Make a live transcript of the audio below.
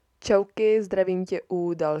Čauky, zdravím tě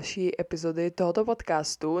u další epizody tohoto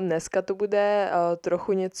podcastu. Dneska to bude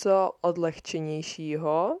trochu něco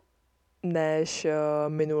odlehčenějšího než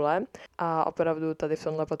minule. A opravdu tady v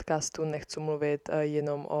tomhle podcastu nechci mluvit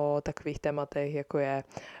jenom o takových tématech, jako je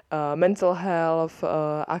mental health,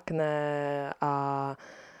 akné a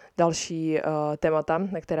další témata,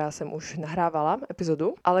 na která jsem už nahrávala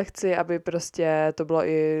epizodu, ale chci, aby prostě to bylo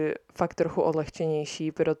i fakt trochu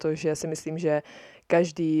odlehčenější, protože si myslím, že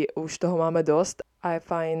každý už toho máme dost a je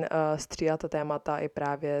fajn střídat ta témata i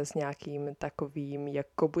právě s nějakým takovým,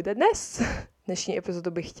 jako bude dnes. Dnešní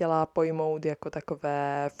epizodu bych chtěla pojmout jako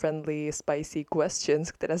takové friendly, spicy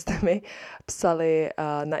questions, které jste mi psali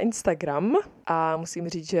na Instagram. A musím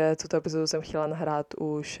říct, že tuto epizodu jsem chtěla nahrát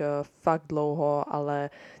už fakt dlouho, ale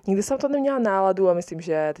nikdy jsem to neměla náladu a myslím,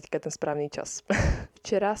 že teďka je ten správný čas.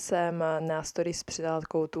 Včera jsem na stories přidala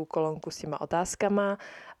takovou tu kolonku s těma otázkama.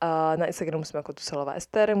 Na Instagramu jsem jako Tuselová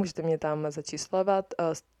Ester, můžete mě tam začít sledovat.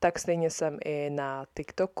 Tak stejně jsem i na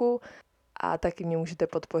TikToku. A taky mě můžete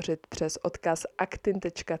podpořit přes odkaz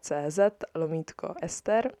actin.cz/Ester,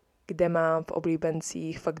 kde mám v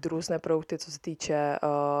oblíbencích fakt různé produkty, co se týče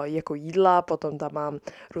jako jídla, potom tam mám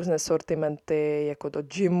různé sortimenty jako do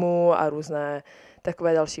gymu a různé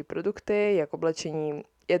takové další produkty, jako oblečení.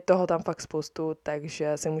 Je toho tam fakt spoustu,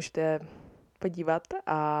 takže si můžete podívat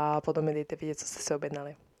a potom mi dejte vědět, co jste si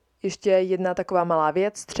objednali. Ještě jedna taková malá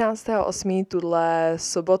věc. 13.8. tuhle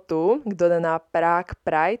sobotu, kdo jde na Prague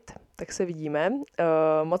Pride, tak se vidíme.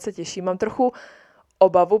 Moc se těším. Mám trochu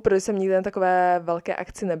obavu, protože jsem nikdy na takové velké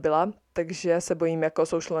akci nebyla, takže se bojím jako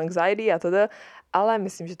social anxiety a tedy, ale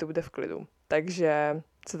myslím, že to bude v klidu. Takže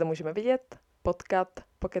se tam můžeme vidět, potkat,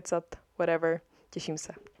 pokecat, whatever. Těším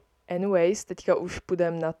se. Anyways, teďka už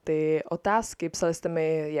půjdem na ty otázky. Psali jste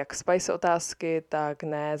mi jak spicy otázky, tak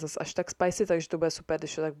ne zas až tak spicy, takže to bude super,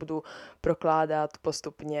 když to tak budu prokládat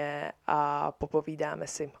postupně a popovídáme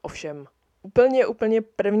si o všem. Úplně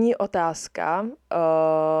první otázka,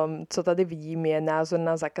 co tady vidím, je názor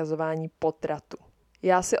na zakazování potratu.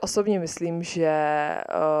 Já si osobně myslím, že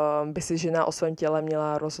by si žena o svém těle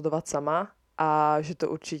měla rozhodovat sama a že to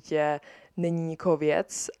určitě není nikoho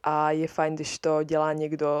věc a je fajn, když to dělá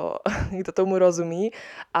někdo, kdo tomu rozumí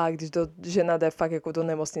a když to žena jde fakt jako do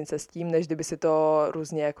nemocnice s tím, než kdyby si to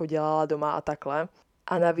různě jako dělala doma a takhle.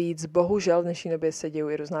 A navíc bohužel v dnešní době se dějí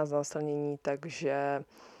i různá znásilnění, takže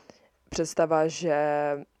představa, že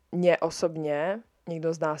mě osobně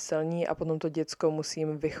někdo znásilní a potom to děcko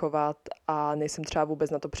musím vychovat a nejsem třeba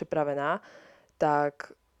vůbec na to připravená, tak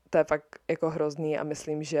to je fakt jako hrozný a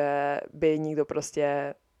myslím, že by nikdo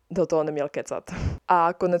prostě do toho neměl kecat.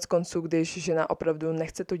 A konec konců, když žena opravdu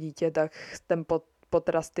nechce to dítě, tak ten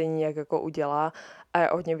potrat stejně jako udělá a je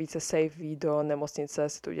hodně více safe jít do nemocnice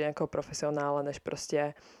si to udělat jako profesionála, než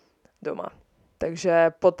prostě doma.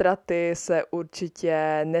 Takže potraty se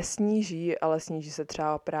určitě nesníží, ale sníží se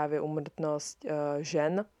třeba právě úmrtnost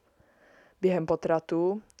žen během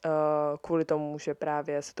potratu, kvůli tomu, že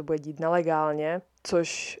právě se to bude dít nelegálně,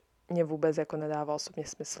 což mě vůbec jako nedává osobně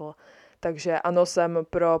smysl. Takže ano, jsem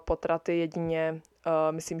pro potraty jedině,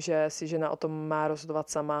 myslím, že si žena o tom má rozhodovat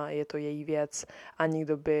sama, je to její věc a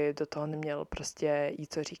nikdo by do toho neměl prostě jí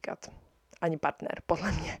co říkat. Ani partner,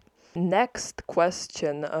 podle mě. Next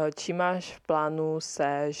question. Čím máš v plánu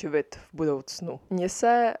se živit v budoucnu? Mně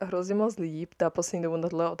se hrozně moc lidí ptá poslední dobu na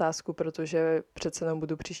tuhle otázku, protože přece jenom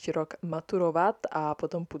budu příští rok maturovat a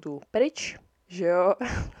potom půjdu pryč, že jo,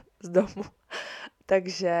 z domu.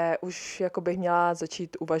 Takže už jako bych měla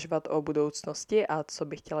začít uvažovat o budoucnosti a co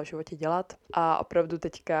bych chtěla v životě dělat. A opravdu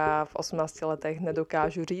teďka v 18 letech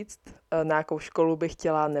nedokážu říct, na jakou školu bych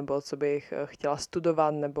chtěla, nebo co bych chtěla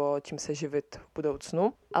studovat, nebo čím se živit v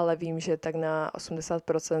budoucnu. Ale vím, že tak na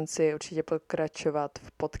 80% si určitě pokračovat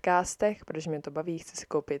v podcastech, protože mě to baví, chci si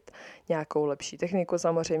koupit nějakou lepší techniku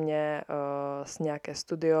samozřejmě, s nějaké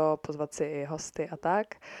studio, pozvat si i hosty a tak.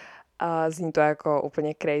 A zní to jako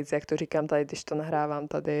úplně crazy, jak to říkám tady, když to nahrávám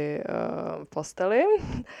tady v posteli.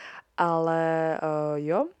 Ale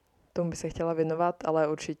jo, tomu bych se chtěla věnovat, ale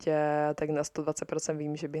určitě tak na 120%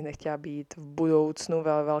 vím, že bych nechtěla být v budoucnu,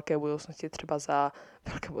 ve velké budoucnosti, třeba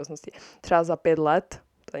za 5 let.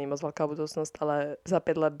 To není moc velká budoucnost, ale za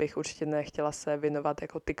 5 let bych určitě nechtěla se věnovat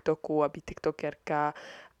jako TikToku a být tiktokerka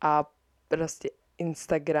a prostě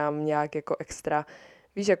Instagram nějak jako extra.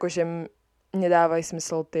 Víš, jakože mě dávají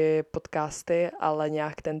smysl ty podcasty, ale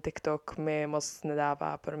nějak ten TikTok mi moc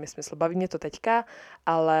nedává pro mě smysl. Baví mě to teďka,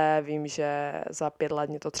 ale vím, že za 5 let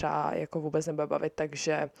mě to třeba jako vůbec nebude bavit,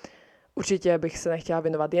 takže určitě bych se nechtěla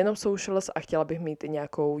věnovat jenom socials a chtěla bych mít i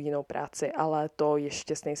nějakou jinou práci, ale to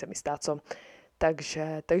ještě nejsem jistá, co.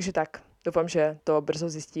 Takže tak. Doufám, že to brzo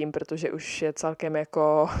zjistím, protože už je celkem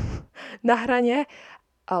jako na hraně,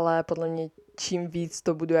 ale podle mě čím víc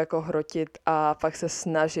to budu jako hrotit a fakt se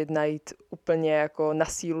snažit najít úplně jako na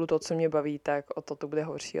sílu to, co mě baví, tak o to bude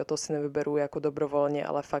horší. O to si nevyberu jako dobrovolně,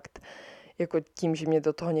 ale fakt jako tím, že mě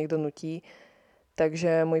do toho někdo nutí.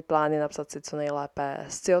 Takže můj plán je napsat si co nejlépe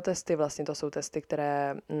SCIO testy. Vlastně to jsou testy,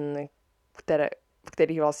 v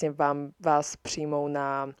kterých vlastně vás přijmou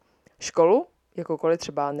na školu, jakoukoliv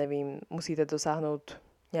třeba, nevím, musíte dosáhnout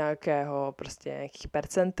nějakých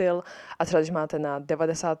percentil a třeba když máte na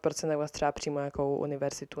 90%, tak vás třeba přijmou nějakou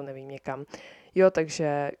univerzitu, nevím, někam. Jo,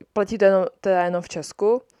 takže platí to jenom v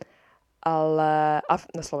Česku, ale a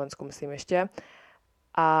na Slovensku myslím ještě.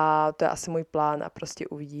 A to je asi můj plán a prostě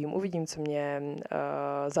uvidím, co mě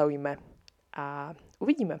zaujme a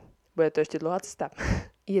uvidíme. Bude to ještě dlouhá cesta.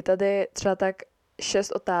 Je tady třeba tak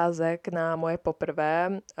 6 otázek na moje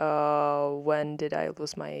poprvé, when did I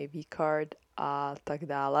lose my V-card a tak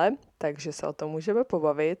dále, takže se o tom můžeme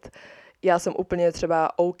pobavit. Já jsem úplně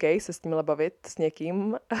třeba OK se s tímhle bavit s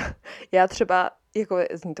někým. Já třeba, jako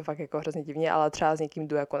zní to fakt jako hrozně divně, ale třeba s někým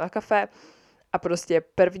jdu jako na kafe a prostě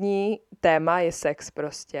první téma je sex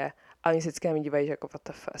prostě. A oni si vždycky na mě dívají, že jako what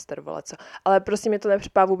the fuck, vole, co. Ale prostě mi to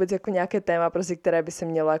nepřipadá vůbec jako nějaké téma, prostě, které by se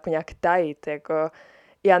mělo jako nějak tajit, jako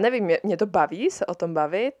já nevím, mě to baví se o tom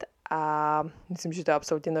bavit a myslím, že to je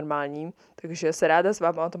absolutně normální, takže se ráda s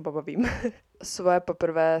váma o tom pobavím. Svoje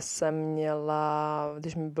poprvé jsem měla,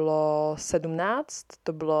 když mi bylo 17,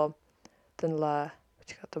 to bylo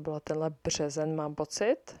tenhle březen, mám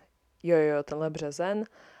pocit. Jo, tenhle březen.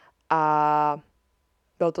 A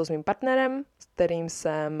byl to s mým partnerem, s kterým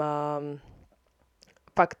jsem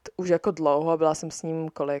fakt už jako dlouho, byla jsem s ním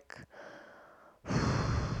kolik...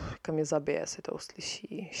 Kam mě zabije, si to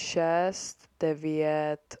uslyší. 6,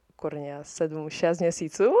 9, kurně 7, 6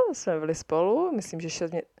 měsíců jsme byli spolu. Myslím, že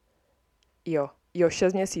 6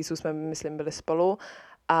 měsíců jsme, myslím, byli spolu.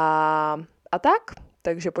 A tak,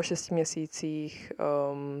 takže po 6 měsících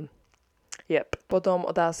Potom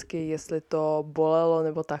otázky, jestli to bolelo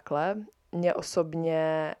nebo takhle. Mně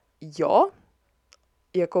osobně jako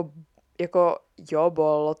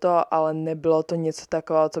bolelo to, ale nebylo to něco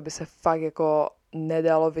takového, co by se fakt jako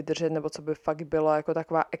nedalo vydržet, nebo co by fakt bylo jako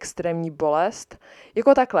taková extrémní bolest.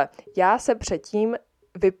 Jako takhle, já se předtím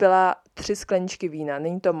vypila 3 skleničky vína,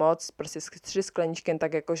 není to moc, prostě 3 skleničky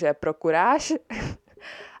tak jakože pro kuráž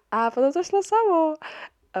a potom to šlo samo.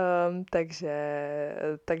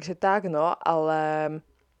 Takže tak, no, ale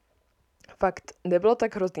fakt nebylo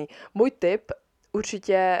tak hrozný. Můj tip,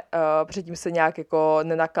 určitě předtím se nějak jako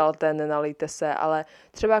nenakalte, nenalijte se, ale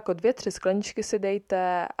třeba jako 2-3 skleničky si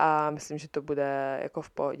dejte a myslím, že to bude jako v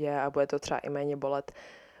pohodě a bude to třeba i méně bolet.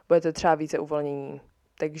 Bude to třeba více uvolnění.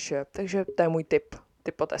 Takže to je můj tip.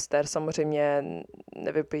 Tip od Ester. Samozřejmě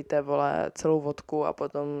nevypijte, celou vodku a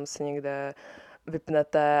potom si někde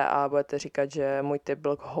vypnete a budete říkat, že můj tip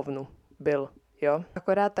byl k hovnu. Jo.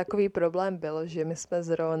 Akorát takový problém byl, že my jsme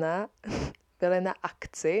zrovna byli na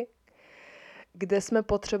akci, kde jsme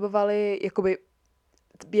potřebovali, jakoby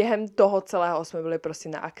během toho celého jsme byli prostě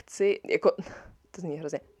na akci, jako, to zní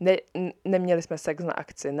hrozně, neměli jsme sex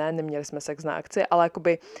na akci, ale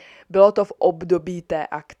jakoby bylo to v období té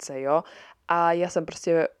akce, jo, a já jsem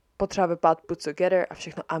prostě potřebovala vypadat put together a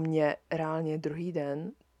všechno a mě reálně druhý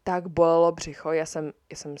den tak bolelo břicho, já jsem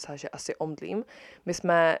myslela, že asi omdlím. My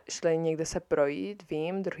jsme šli někde se projít,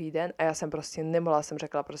 druhý den a já jsem prostě nemohla, jsem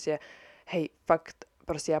řekla prostě, hej, fakt,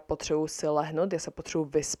 prostě já potřebuji si lehnout, já se potřebuji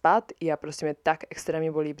vyspat, já prostě mě tak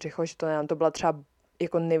extrémně bolí břicho, že to byla třeba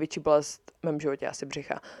jako největší bolest v mém životě asi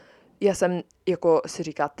břicha. Já jsem jako si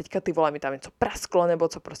říkala, teďka ty vole, mi tam něco prasklo, nebo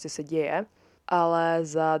co prostě se děje, ale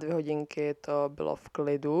za 2 hodinky to bylo v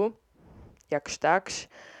klidu, jakž takž.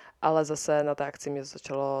 Ale zase na té akci mě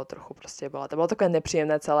začalo trochu prostě bolet. To bylo takové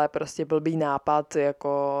nepříjemné celé, prostě blbý nápad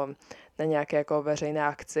jako na nějaké jako veřejné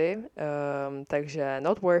akci, takže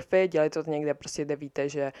not worth it, dělejte to někde prostě, kde víte,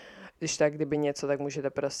 že když tak, kdyby něco, tak můžete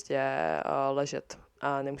prostě ležet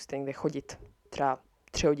a nemusíte někde chodit, třeba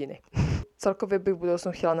 3 hodiny. Celkově bych v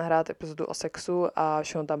budoucnu chtěla nahrát epizodu o sexu a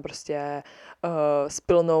všechno tam prostě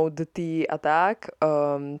spilnout tea a tak,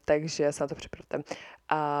 takže se na to připravte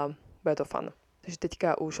a bude to fun. Takže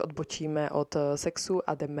teďka už odbočíme od sexu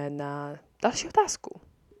a jdeme na další otázku.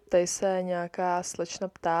 Tady se nějaká slečna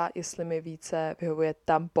ptá, jestli mi více vyhovuje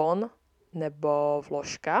tampon nebo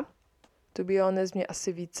vložka. To be honest, mě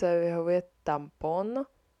asi více vyhovuje tampon.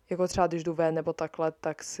 Jako třeba když jdu ven nebo takhle,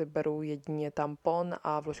 tak si beru jedině tampon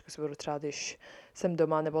a vložku si beru třeba, když jsem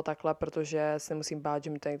doma nebo takhle, protože se nemusím bát, že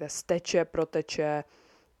mi to někde steče, proteče,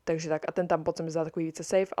 Takže tak, a ten tampon se mi zdá takový více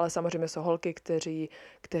safe, ale samozřejmě jsou holky,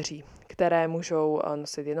 které můžou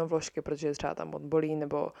nosit jenom vložky, protože třeba tampon bolí,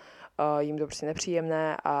 nebo jim to prostě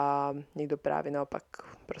nepříjemné a někdo právě naopak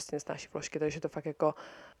prostě nesnáší vložky,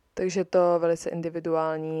 takže to velice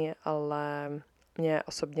individuální, ale mě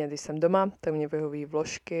osobně, když jsem doma, tak mě vyhoví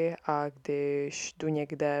vložky a když jdu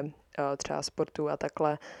někde třeba sportu a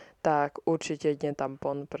takhle, tak určitě jedně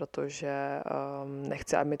tampon, protože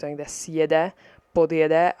nechci, aby mi to někde sjede,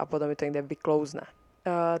 podjede a potom mi to někde vyklouzne.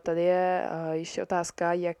 Tady je ještě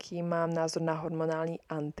otázka, jaký mám názor na hormonální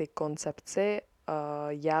antikoncepci.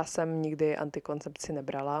 Já jsem nikdy antikoncepci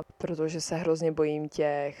nebrala, protože se hrozně bojím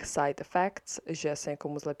těch side effects, že se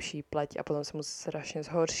někomu zlepší pleť a potom se mu strašně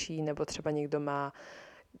zhorší, nebo třeba někdo má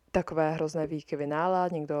takové hrozné výkyvy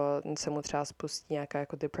nálad, někdo se mu třeba spustí nějaká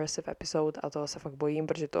jako depressive episode a toho se fakt bojím,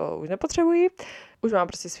 protože to už nepotřebuji. Už mám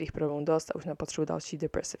prostě svých problémů dost a už nepotřebuji další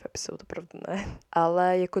depressive episode, opravdu ne.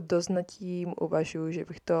 Ale jako dost nad tím uvažuji, že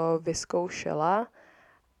bych to vyzkoušela,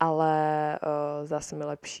 ale zdá se mi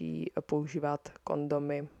lepší používat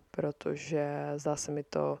kondomy, protože zdá se mi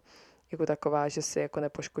to jako taková, že si jako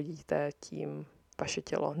nepoškodíte tím vaše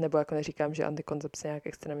tělo. Nebo jako neříkám, že antikoncepce nějak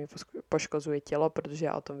extrémně poškozuje tělo, protože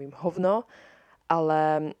já o tom vím hovno,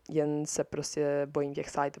 ale jen se prostě bojím těch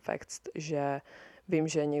side effects, že vím,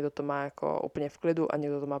 že někdo to má jako úplně v klidu a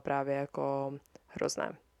někdo to má právě jako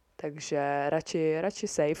hrozné. Takže radši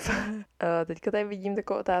safe. Teďka tady vidím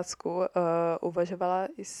takovou otázku. Uvažovala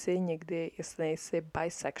jsi někdy, jestli nejsi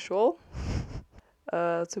bisexual?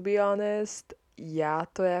 To be honest, já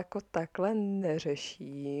to jako takhle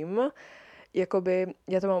neřeším. Jakoby,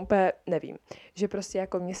 já to mám úplně, nevím, že prostě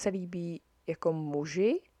jako mně se líbí jako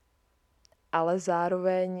muži, ale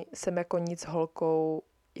zároveň jsem jako nic holkou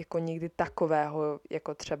jako nikdy takového,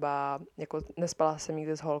 jako třeba, jako nespala jsem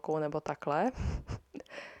nikdy s holkou nebo takhle.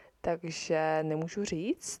 Takže nemůžu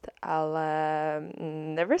říct, ale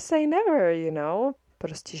never say never, you know.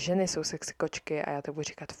 Prostě ženy jsou sexy kočky a já to budu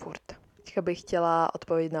říkat furt. Teďka bych chtěla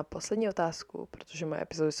odpovědět na poslední otázku, protože moje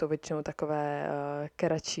epizody jsou většinou takové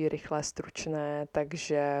kratší, rychlé, stručné,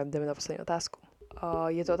 takže jdeme na poslední otázku.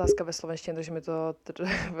 Je to otázka ve slovenštině, takže mi to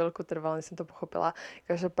chvilku trvalo, než jsem to pochopila.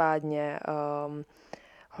 Každopádně,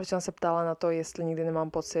 holčina se ptala na to, jestli nikdy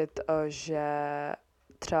nemám pocit, že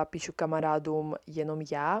třeba píšu kamarádům jenom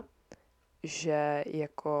já, že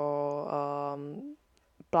jako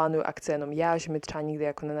plánuju akce jenom já, že mi třeba nikdy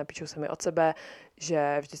jako nenapíšu sami od sebe,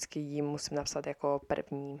 že vždycky jim musím napsat jako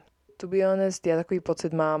první. To be honest, já takový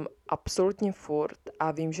pocit mám absolutně furt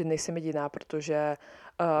a vím, že nejsem jediná, protože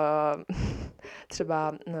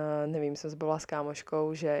třeba, nevím, jsem se bavila s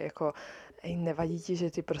kámoškou, že jako nevadí ti,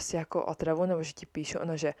 že ty prostě jako otravu, nebo že ti píšu,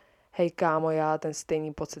 ono, že hej kámo, já ten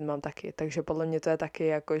stejný pocit mám taky, takže podle mě to je taky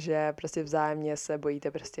jako, že prostě vzájemně se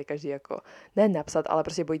bojíte prostě každý jako, ne napsat, ale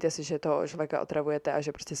prostě bojíte si, že toho člověka otravujete a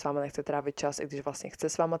že prostě s váma nechce trávit čas, i když vlastně chce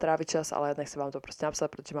s váma trávit čas, ale nechce vám to prostě napsat,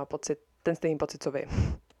 protože má ten stejný pocit, co vy.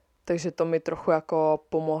 Takže to mi trochu jako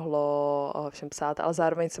pomohlo všem psát, ale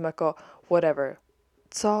zároveň jsem jako whatever.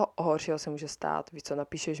 Co horšího se může stát? Víš co,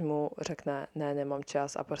 napíšeš mu, řekne, ne, nemám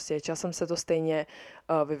čas a prostě časem se to stejně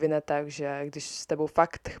vyvine tak, že když s tebou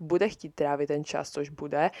fakt bude chtít trávit ten čas, což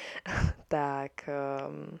bude, tak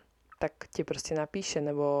ti prostě napíše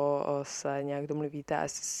nebo se nějak domluvíte a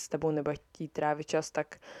jestli s tebou nebude chtít trávit čas,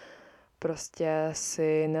 tak prostě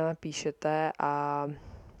si nenapíšete a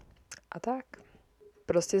tak.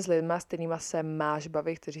 Prostě s lidma, s kterýma se máš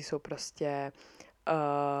bavit, kteří jsou prostě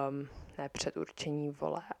ne předurčení,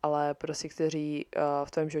 vole, ale prostě kteří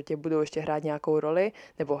v tvém životě budou ještě hrát nějakou roli,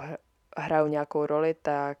 nebo hrajou nějakou roli,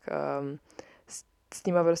 tak s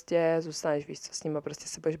nima prostě zůstaneš, víš co, s nima prostě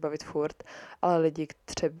se budeš bavit furt, ale lidi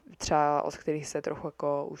třeba od kterých se trochu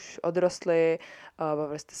jako už odrostli,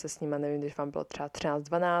 bavili jste se s nima, nevím, když vám bylo třeba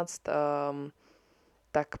 13-12,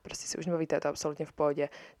 tak prostě si už nebavíte, je to absolutně v pohodě,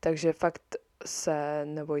 takže fakt se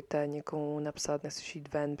nebojte někomu napsat, nechceš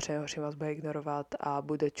jít ven, přehořím vás bude ignorovat a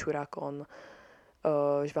bude čurák on,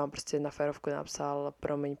 že vám prostě na férovku napsal,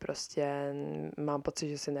 promiň prostě, mám pocit,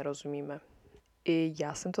 že si nerozumíme. I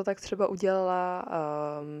já jsem to tak třeba udělala,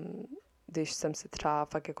 když jsem si třeba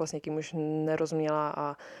fakt jako s někým už nerozuměla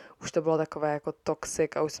a už to bylo takové jako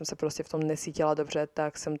toxic a už jsem se prostě v tom nesítila dobře,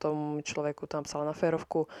 tak jsem tomu člověku to napsala na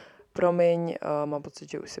férovku, promiň, mám pocit,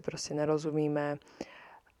 že už si prostě nerozumíme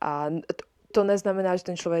a to neznamená, že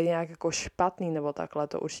ten člověk je nějak jako špatný nebo takhle,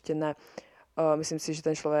 to určitě ne. Myslím si, že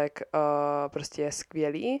ten člověk prostě je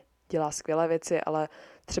skvělý, dělá skvělé věci, ale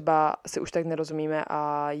třeba si už tak nerozumíme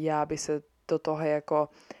a já by se do toho jako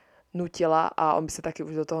nutila a on by se taky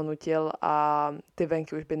už do toho nutil a ty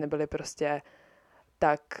venky už by nebyly prostě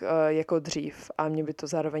tak jako dřív. A mě by to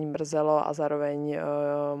zároveň mrzelo a zároveň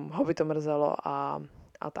ho by to mrzelo a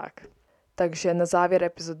tak. Takže na závěr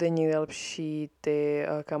epizody nejlepší ty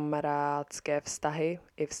kamarádské vztahy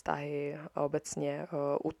i vztahy obecně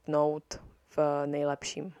utnout v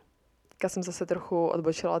nejlepším. Teďka jsem zase trochu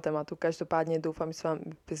odbočila tématu, každopádně doufám, že se vám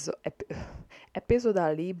epizoda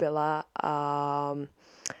líbila a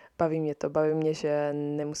baví mě, že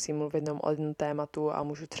nemusím mluvit jenom o jednom tématu a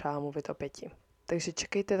můžu třeba mluvit o 5. Takže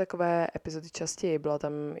čekejte takové epizody častěji, bylo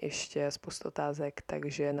tam ještě spoustu otázek,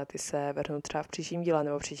 takže na ty se vrhnu třeba v příštím díle,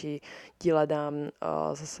 nebo v příští díle dám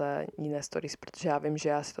zase jiné stories, protože já vím, že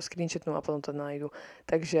já si to screenshotnu a potom to najdu.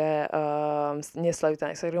 Takže mě sledujte na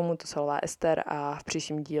Instagramu, to Solová Ester a v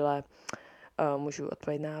příštím díle můžu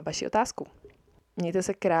odpovědět na vaši otázku. Mějte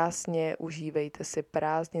se krásně, užívejte si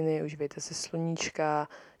prázdniny, užívejte si sluníčka,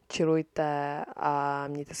 chillujte a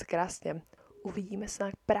mějte se krásně. Uvidíme se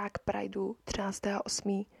na Prague Prideu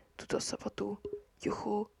 13.8. tuto sobotu,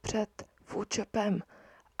 juchu, před foodshopem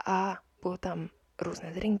a budou tam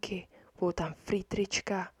různé drinky, budou tam free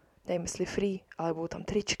trička, nevím jestli free, ale budou tam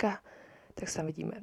trička, tak se tam vidíme.